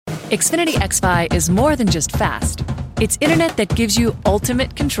Xfinity XFi is more than just fast. It's internet that gives you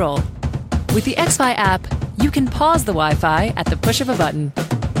ultimate control. With the XFi app, you can pause the Wi-Fi at the push of a button.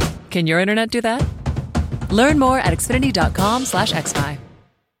 Can your internet do that? Learn more at xfinity.com/xfi.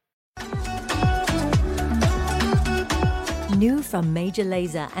 New from Major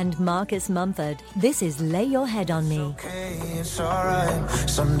Lazer and Marcus Mumford, this is Lay Your Head on Me. Okay, it's alright.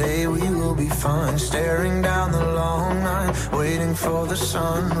 Someday we will be fine. Staring down the long night, waiting for the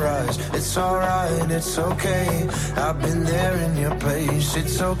sunrise. It's alright, it's okay. I've been there in your place.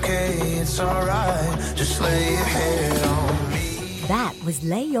 It's okay, it's alright. Just lay your head on me. That was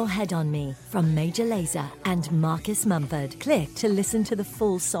Lay Your Head on Me from Major Lazer and Marcus Mumford. Click to listen to the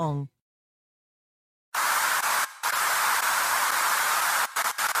full song.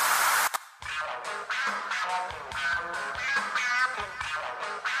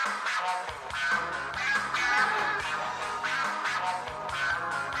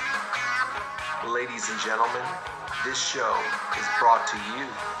 Ladies and gentlemen, this show is brought to you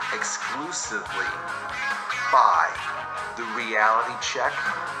exclusively by the Reality Check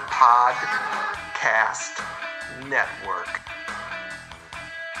Podcast Network.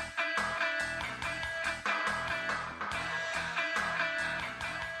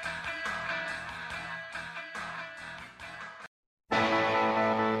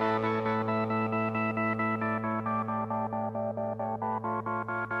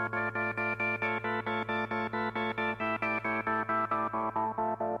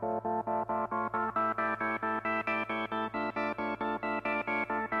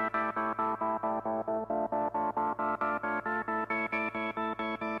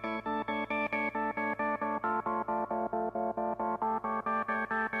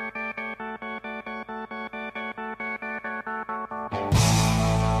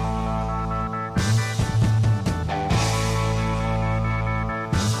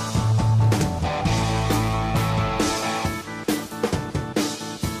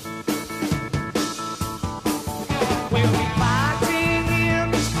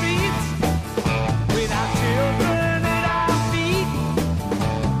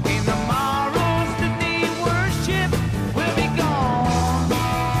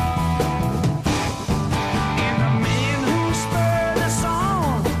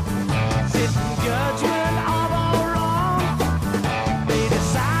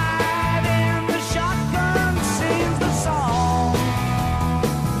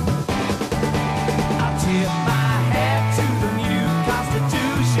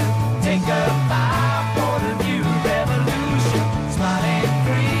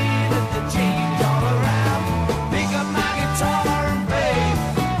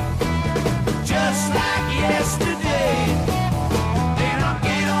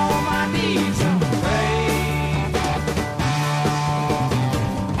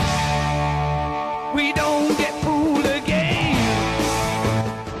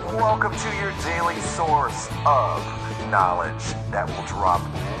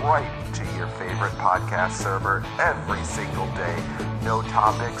 Server every single day. No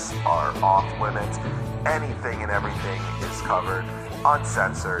topics are off limits. Anything and everything is covered,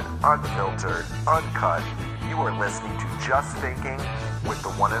 uncensored, unfiltered, uncut. You are listening to Just Thinking with the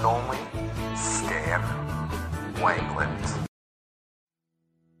one and only Stan Wangland.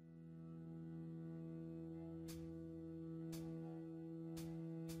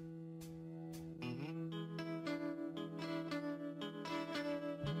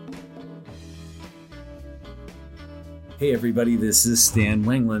 Hey everybody, this is Stan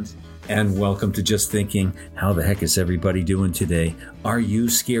Wangland, and welcome to Just Thinking. How the heck is everybody doing today? Are you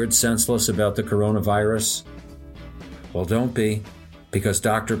scared senseless about the coronavirus? Well, don't be, because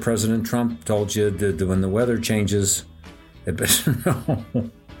Dr. President Trump told you that when the weather changes, it better know.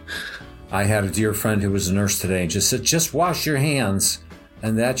 I had a dear friend who was a nurse today and just said, just wash your hands.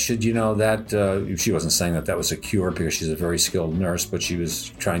 And that should, she wasn't saying that was a cure because she's a very skilled nurse, but she was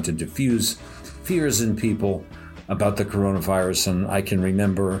trying to diffuse fears in people about the coronavirus. And I can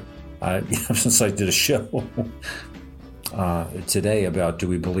remember, since I did a show today about do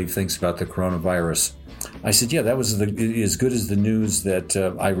we believe things about the coronavirus, I said, yeah, that was as good as the news that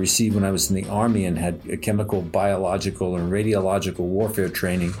I received when I was in the Army and had a chemical, biological, and radiological warfare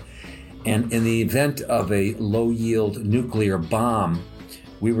training. And in the event of a low-yield nuclear bomb,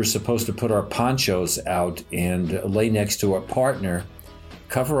 we were supposed to put our ponchos out and lay next to our partner,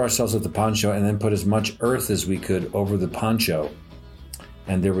 cover ourselves with the poncho, and then put as much earth as we could over the poncho.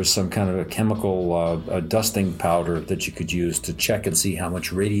 And there was some kind of a chemical dusting powder that you could use to check and see how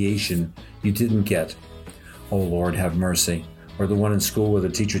much radiation you didn't get. Oh, Lord, have mercy. or the one in school where the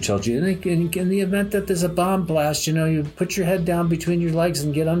teacher tells you, in the event that there's a bomb blast, you put your head down between your legs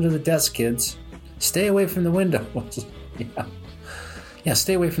and get under the desk, kids. Stay away from the window. Yeah,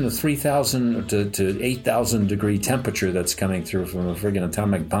 stay away from the 3,000 to 8,000 degree temperature that's coming through from a friggin'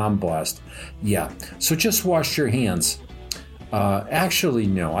 atomic bomb blast. Yeah, so just wash your hands. Actually,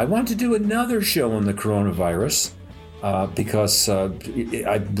 no. I want to do another show on the coronavirus because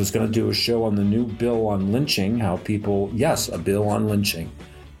I was going to do a show on the new bill on lynching, how people, yes, a bill on lynching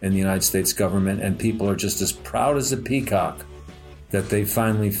in the United States government, and people are just as proud as a peacock that they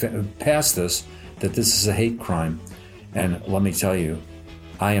finally passed this, that this is a hate crime. And let me tell you,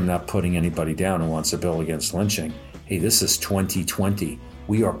 I am not putting anybody down who wants a bill against lynching. Hey, this is 2020.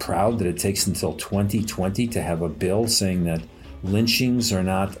 We are proud that it takes until 2020 to have a bill saying that lynchings are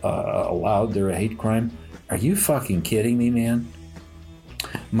not allowed. They're a hate crime. Are you fucking kidding me, man?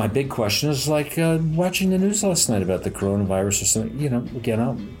 My big question is like watching the news last night about the coronavirus or something.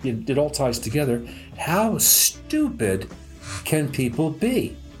 Again, it all ties together. How stupid can people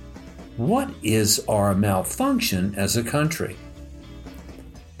be? What is our malfunction as a country?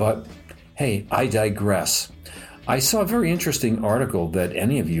 But, hey, I digress. I saw a very interesting article that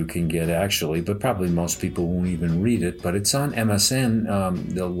any of you can get, actually, but probably most people won't even read it. But it's on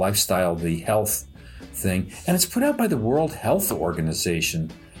MSN, the lifestyle, the health thing. And it's put out by the World Health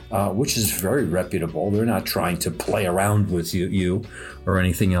Organization, which is very reputable. They're not trying to play around with you or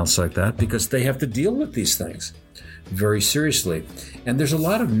anything else like that, because they have to deal with these things very seriously. And there's a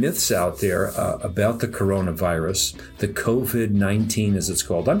lot of myths out there about the coronavirus, the COVID-19 as it's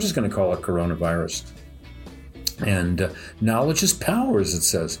called. I'm just going to call it coronavirus. And knowledge is power, as it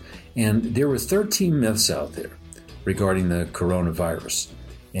says. And there were 13 myths out there regarding the coronavirus.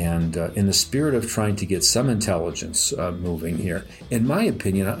 And in the spirit of trying to get some intelligence moving here, in my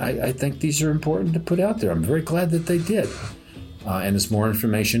opinion, I think these are important to put out there. I'm very glad that they did. And as more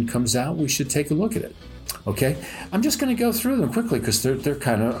information comes out, we should take a look at it. Okay, I'm just going to go through them quickly because they're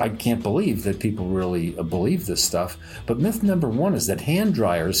kind of, I can't believe that people really believe this stuff. But myth number one is that hand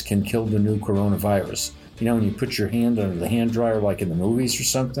dryers can kill the new coronavirus. When you put your hand under the hand dryer like in the movies or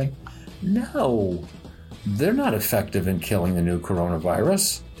something? No, they're not effective in killing the new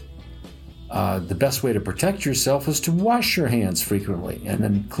coronavirus. The best way to protect yourself is to wash your hands frequently and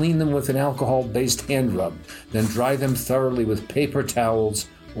then clean them with an alcohol-based hand rub. Then dry them thoroughly with paper towels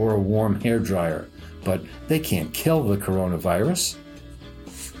or a warm hair dryer. But they can't kill the coronavirus.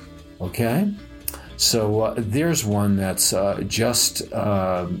 Okay? So there's one that's just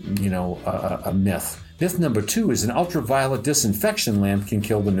a myth. Myth number two is an ultraviolet disinfection lamp can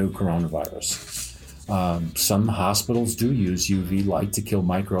kill the new coronavirus. Some hospitals do use UV light to kill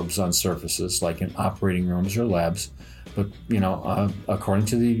microbes on surfaces, like in operating rooms or labs. But, according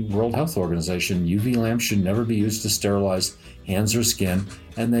to the World Health Organization, UV lamps should never be used to sterilize hands or skin,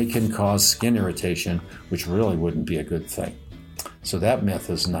 and they can cause skin irritation, which really wouldn't be a good thing. So that myth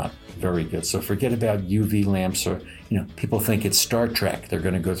is not very good. So forget about UV lamps, or, people think it's Star Trek. They're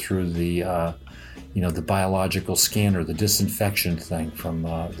going to go through the, the biological scanner, the disinfection thing from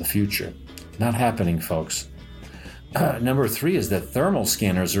the future. Not happening, folks. Number three is that thermal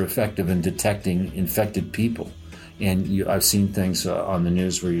scanners are effective in detecting infected people. And I've seen things on the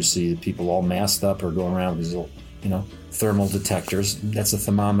news where you see people all masked up or going around with these little, thermal detectors. That's a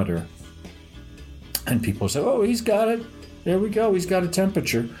thermometer. And people say, oh, he's got it. There we go. He's got a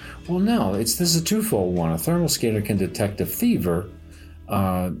temperature. Well, no, this is a twofold one. A thermal scanner can detect a fever,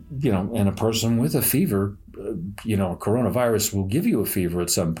 and a person with a fever, coronavirus will give you a fever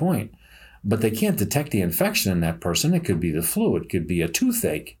at some point. But they can't detect the infection in that person. It could be the flu. It could be a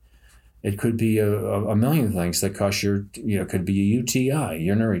toothache. It could be a million things that cause it could be a UTI,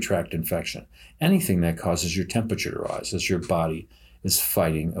 urinary tract infection. Anything that causes your temperature to rise as your body is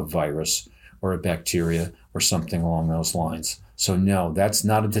fighting a virus or a bacteria or something along those lines. So no, that's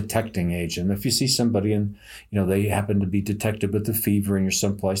not a detecting agent. If you see somebody and, they happen to be detected with the fever and you're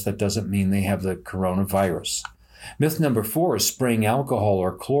someplace, that doesn't mean they have the coronavirus. Myth number four is spraying alcohol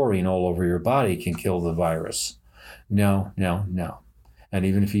or chlorine all over your body can kill the virus. No. And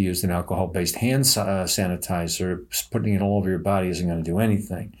even if you use an alcohol-based hand sanitizer, putting it all over your body isn't going to do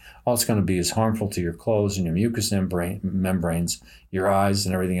anything. All it's going to be is harmful to your clothes and your mucous membranes, your eyes,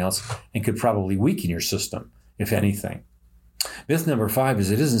 and everything else, and could probably weaken your system, if anything. Myth number five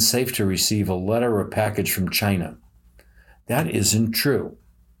is it isn't safe to receive a letter or package from China. That isn't true.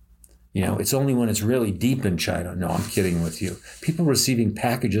 It's only when it's really deep in China. No, I'm kidding with you. People receiving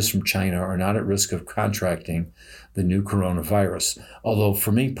packages from China are not at risk of contracting the new coronavirus. Although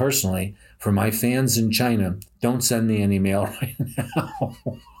for me personally, for my fans in China, don't send me any mail right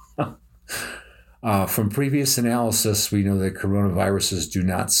now. From previous analysis, we know that coronaviruses do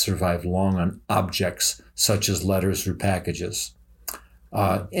not survive long on objects such as letters or packages.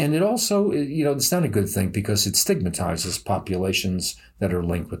 And it also, it's not a good thing because it stigmatizes populations that are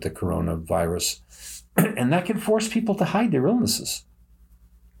linked with the coronavirus. And that can force people to hide their illnesses.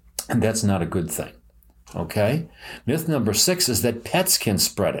 And that's not a good thing. Okay? Myth number 6 is that pets can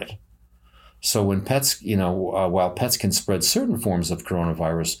spread it. So when pets, while pets can spread certain forms of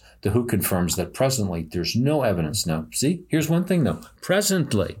coronavirus, the WHO confirms that presently there's no evidence. Now, see, here's one thing though.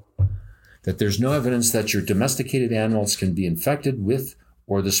 Presently, that there's no evidence that your domesticated animals can be infected with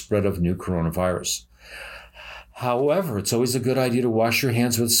or the spread of new coronavirus. However, it's always a good idea to wash your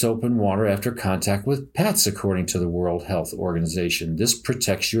hands with soap and water after contact with pets, according to the World Health Organization. This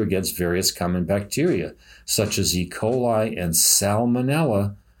protects you against various common bacteria, such as E. coli and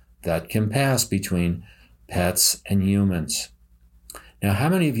Salmonella, that can pass between pets and humans. Now, how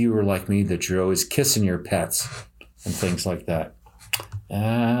many of you are like me that you're always kissing your pets and things like that?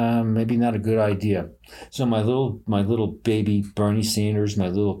 Maybe not a good idea. So my little baby Bernie Sanders, my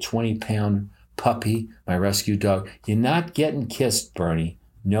little 20-pound puppy, my rescue dog, you're not getting kissed, Bernie.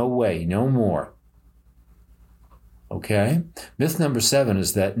 No way, no more. Okay? Myth number 7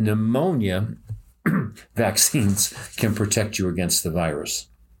 is that pneumonia vaccines can protect you against the virus.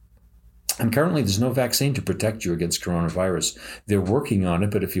 And currently, there's no vaccine to protect you against coronavirus. They're working on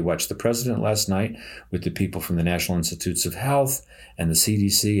it, but if you watch the president last night with the people from the National Institutes of Health and the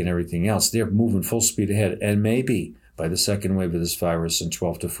CDC and everything else, they're moving full speed ahead. And maybe by the second wave of this virus in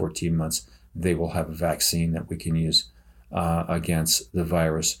 12 to 14 months, they will have a vaccine that we can use against the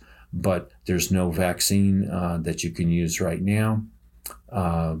virus. But there's no vaccine that you can use right now,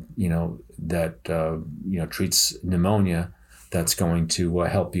 that treats pneumonia. That's going to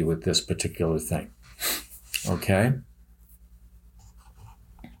help you with this particular thing. Okay?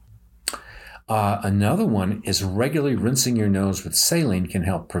 Another one is regularly rinsing your nose with saline can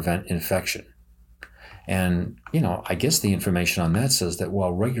help prevent infection. And, I guess the information on that says that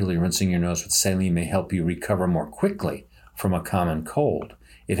while regularly rinsing your nose with saline may help you recover more quickly from a common cold,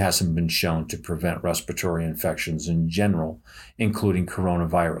 it hasn't been shown to prevent respiratory infections in general, including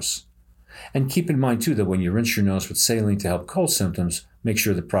coronavirus. And keep in mind, too, that when you rinse your nose with saline to help cold symptoms, make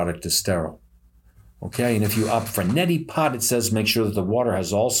sure the product is sterile. Okay? And if you opt for neti pot, it says make sure that the water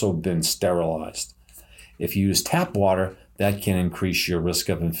has also been sterilized. If you use tap water, that can increase your risk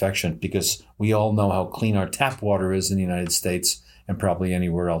of infection because we all know how clean our tap water is in the United States and probably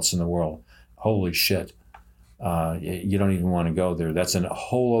anywhere else in the world. Holy shit. You don't even want to go there. That's a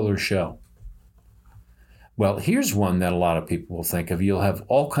whole other show. Well, here's one that a lot of people will think of. You'll have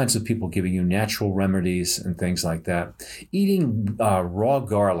all kinds of people giving you natural remedies and things like that. Eating raw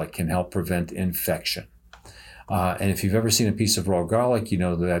garlic can help prevent infection. And if you've ever seen a piece of raw garlic, you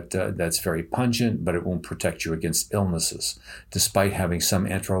know that that's very pungent, but it won't protect you against illnesses, despite having some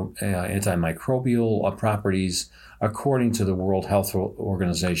antimicrobial properties. According to the World Health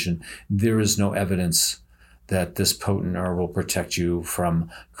Organization, there is no evidence that this potent herb will protect you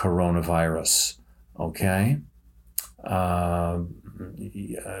from coronavirus. Okay? All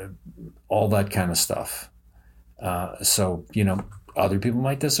that kind of stuff. So, other people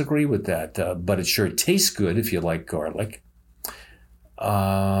might disagree with that, but it sure tastes good if you like garlic.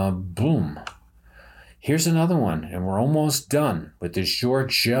 Boom. Here's another one, and we're almost done with this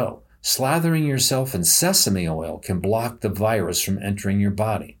short show. Slathering yourself in sesame oil can block the virus from entering your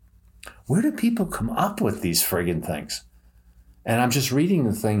body. Where do people come up with these friggin' things? And I'm just reading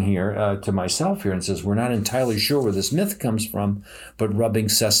the thing here to myself here and says, we're not entirely sure where this myth comes from, but rubbing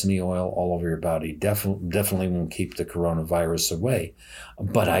sesame oil all over your body definitely won't keep the coronavirus away.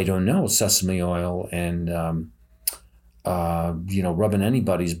 But I don't know, sesame oil and, rubbing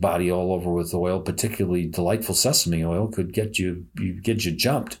anybody's body all over with oil, particularly delightful sesame oil, could get you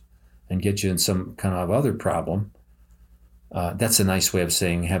jumped and get you in some kind of other problem. That's a nice way of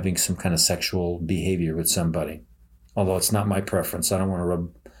saying having some kind of sexual behavior with somebody. Although it's not my preference. I don't want to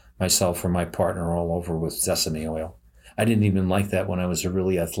rub myself or my partner all over with sesame oil. I didn't even like that when I was a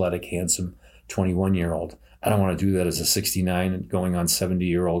really athletic, handsome 21-year-old. I don't want to do that as a 69 and going on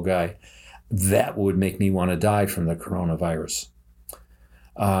 70-year-old guy. That would make me want to die from the coronavirus.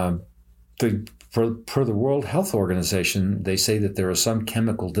 Per the World Health Organization, they say that there are some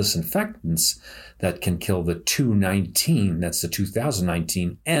chemical disinfectants that can kill the 219, that's the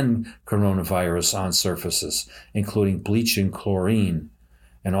 2019, and coronavirus on surfaces, including bleach and chlorine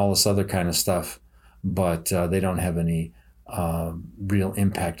and all this other kind of stuff. But they don't have any real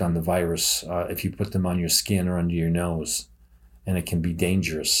impact on the virus if you put them on your skin or under your nose, and it can be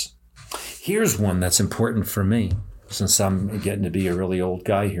dangerous. Here's one that's important for me, since I'm getting to be a really old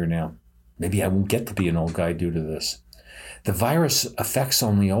guy here now. Maybe I won't get to be an old guy due to this. The virus affects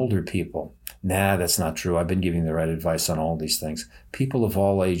only older people. Nah, that's not true. I've been giving the right advice on all these things. People of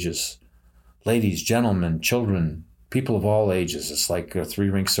all ages, ladies, gentlemen, children, people of all ages. It's like a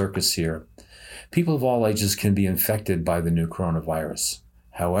three-ring circus here. People of all ages can be infected by the new coronavirus.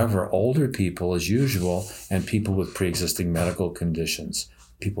 However, older people, as usual, and people with pre-existing medical conditions,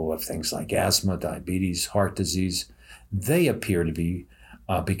 people who have things like asthma, diabetes, heart disease, they appear to be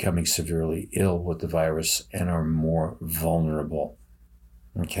becoming severely ill with the virus and are more vulnerable.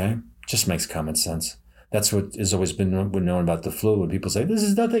 Okay? Just makes common sense. That's what has always been known about the flu. When people say, this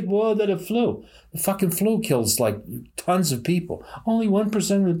is nothing more than a flu. The fucking flu kills like tons of people. Only 1%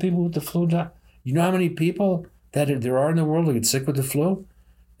 of the people with the flu die. You know how many people that there are in the world who get sick with the flu?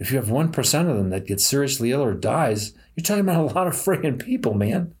 If you have 1% of them that get seriously ill or dies, you're talking about a lot of friggin' people,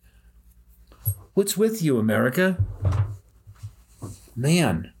 man. What's with you, America?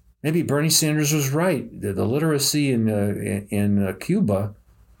 Man, maybe Bernie Sanders was right. The literacy in Cuba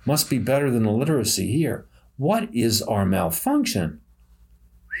must be better than the literacy here. What is our malfunction?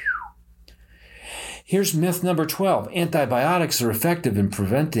 Whew. Here's myth number 12. Antibiotics are effective in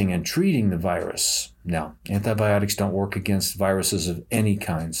preventing and treating the virus. No, antibiotics don't work against viruses of any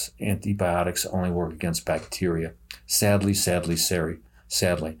kinds. Antibiotics only work against bacteria. Sadly.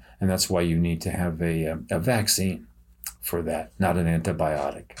 And that's why you need to have a vaccine for that, not an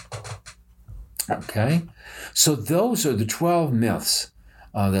antibiotic. Okay? So those are the 12 myths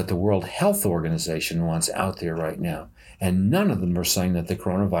that the World Health Organization wants out there right now. And none of them are saying that the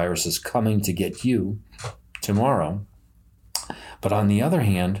coronavirus is coming to get you tomorrow. But on the other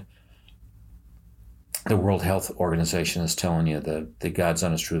hand, the World Health Organization is telling you the God's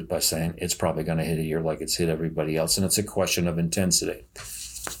honest truth by saying it's probably going to hit a year like it's hit everybody else. And it's a question of intensity.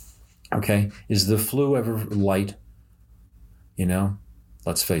 Okay? Is the flu ever light? You know?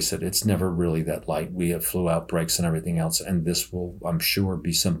 Let's face it, it's never really that light. We have flu outbreaks and everything else, and this will, I'm sure,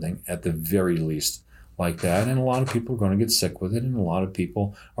 be something at the very least like that. And a lot of people are going to get sick with it, and a lot of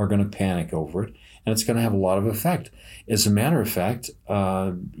people are going to panic over it, and it's going to have a lot of effect. As a matter of fact,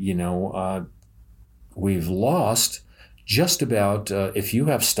 we've lost just about, if you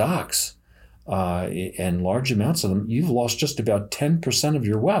have stocks and large amounts of them, you've lost just about 10% of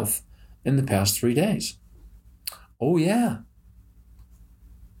your wealth in the past 3 days. Oh, yeah.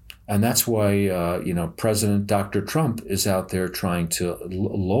 And that's why, President Dr. Trump is out there trying to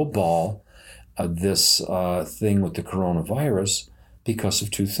lowball this thing with the coronavirus because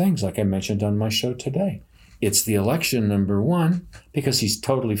of two things, like I mentioned on my show today. It's the election, number one, because he's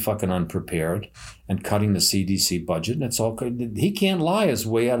totally fucking unprepared and cutting the CDC budget. And it's all he can't lie his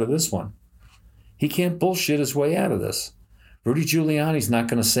way out of this one. He can't bullshit his way out of this. Rudy Giuliani's not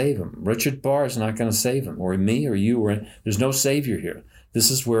going to save him. Richard Barr is not going to save him, or me, or you. There's no savior here. This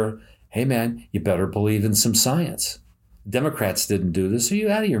is where, hey man, you better believe in some science. Democrats didn't do this. Are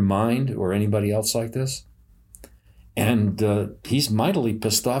you out of your mind, or anybody else like this? And he's mightily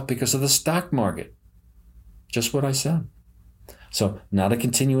pissed off because of the stock market. Just what I said. So not a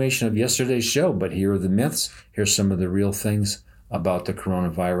continuation of yesterday's show, but here are the myths. Here's some of the real things about the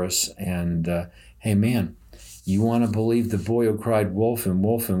coronavirus. And hey man, you want to believe the boy who cried wolf and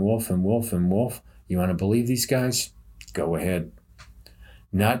wolf and wolf and wolf and wolf? You want to believe these guys? Go ahead.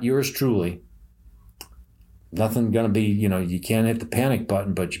 Not yours truly. Nothing going to be, you can't hit the panic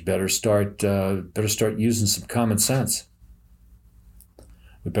button, but you better start using some common sense.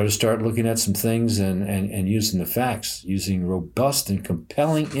 We better start looking at some things and using the facts, using robust and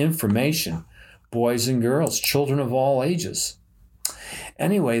compelling information, boys and girls, children of all ages.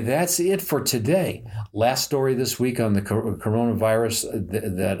 Anyway, that's it for today. Last story this week on the coronavirus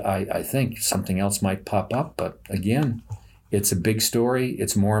that I think something else might pop up, but again, it's a big story.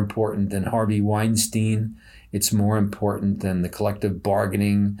 It's more important than Harvey Weinstein. It's more important than the collective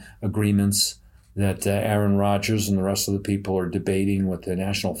bargaining agreements that Aaron Rodgers and the rest of the people are debating with the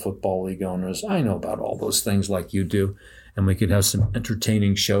National Football League owners. I know about all those things like you do, and we could have some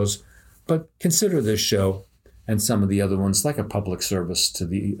entertaining shows. But consider this show and some of the other ones like a public service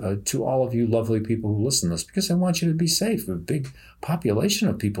to all of you lovely people who listen to this, because I want you to be safe. A big population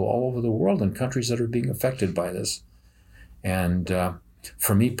of people all over the world in countries that are being affected by this. And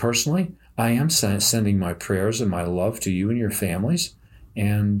for me personally, I am sending my prayers and my love to you and your families.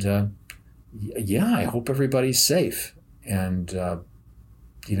 And I hope everybody's safe. And,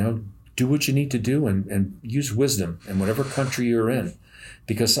 do what you need to do and use wisdom in whatever country you're in.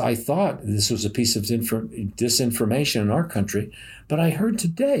 Because I thought this was a piece of disinformation in our country. But I heard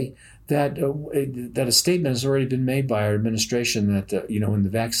today that a statement has already been made by our administration that, when the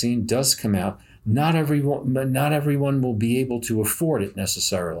vaccine does come out, not everyone will be able to afford it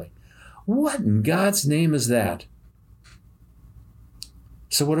necessarily. What in God's name is that?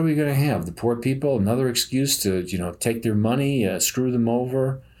 So what are we going to have? The poor people, another excuse to, take their money, screw them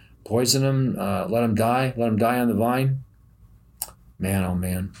over, poison them, let them die on the vine? Man, oh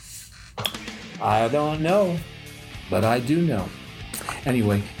man. I don't know, but I do know.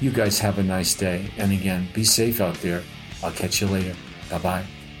 Anyway, you guys have a nice day. And again, be safe out there. I'll catch you later. Bye-bye.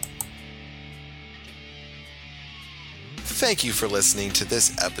 Thank you for listening to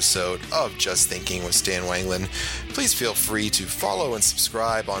this episode of Just Thinking with Stan Wanglund. Please feel free to follow and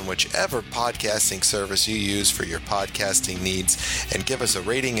subscribe on whichever podcasting service you use for your podcasting needs, and give us a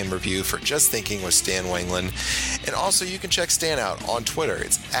rating and review for Just Thinking with Stan Wanglund. And also, you can check Stan out on Twitter.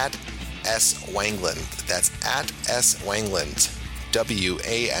 It's at S. Wanglund. That's at S. Wanglund.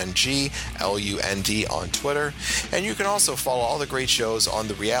 WANGLUND on Twitter. And you can also follow all the great shows on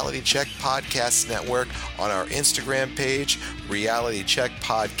the Reality Check Podcast Network on our Instagram page, Reality Check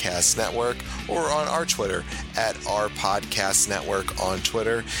Podcast Network, or on our Twitter at our Podcast Network on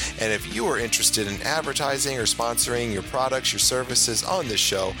Twitter. And if you are interested in advertising or sponsoring your products, your services on this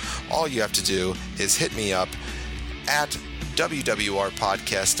show, all you have to do is hit me up at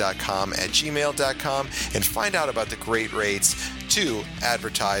wwrpodcast.com at gmail.com and find out about the great rates to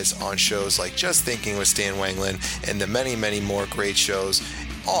advertise on shows like Just Thinking with Stan Wanglund and the many, many more great shows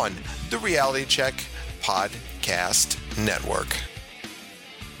on the Reality Check Podcast Network.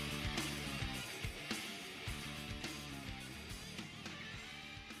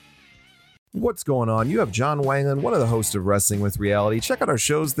 What's going on? You have John Wanglund, one of the hosts of Wrestling with Reality. Check out our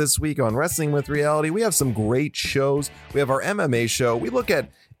shows this week on Wrestling with Reality. We have some great shows. We have our MMA show. We look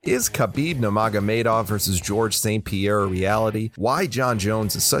at, is Khabib Nurmagomedov versus George St. Pierre a reality? Why John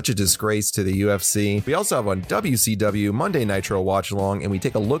Jones is such a disgrace to the UFC. We also have on WCW Monday Nitro Watch Along, and we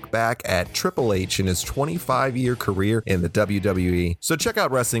take a look back at Triple H in his 25-year career in the WWE. So check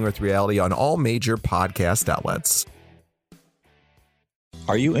out Wrestling with Reality on all major podcast outlets.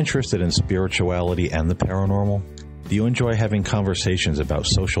 Are you interested in spirituality and the paranormal? Do you enjoy having conversations about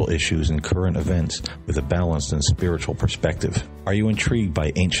social issues and current events with a balanced and spiritual perspective? Are you intrigued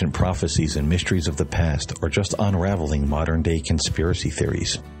by ancient prophecies and mysteries of the past, or just unraveling modern-day conspiracy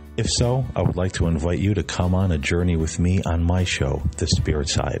theories? If so, I would like to invite you to come on a journey with me on my show, The Spirit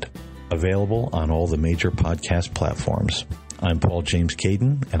Side, available on all the major podcast platforms. I'm Paul James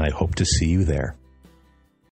Caden, and I hope to see you there.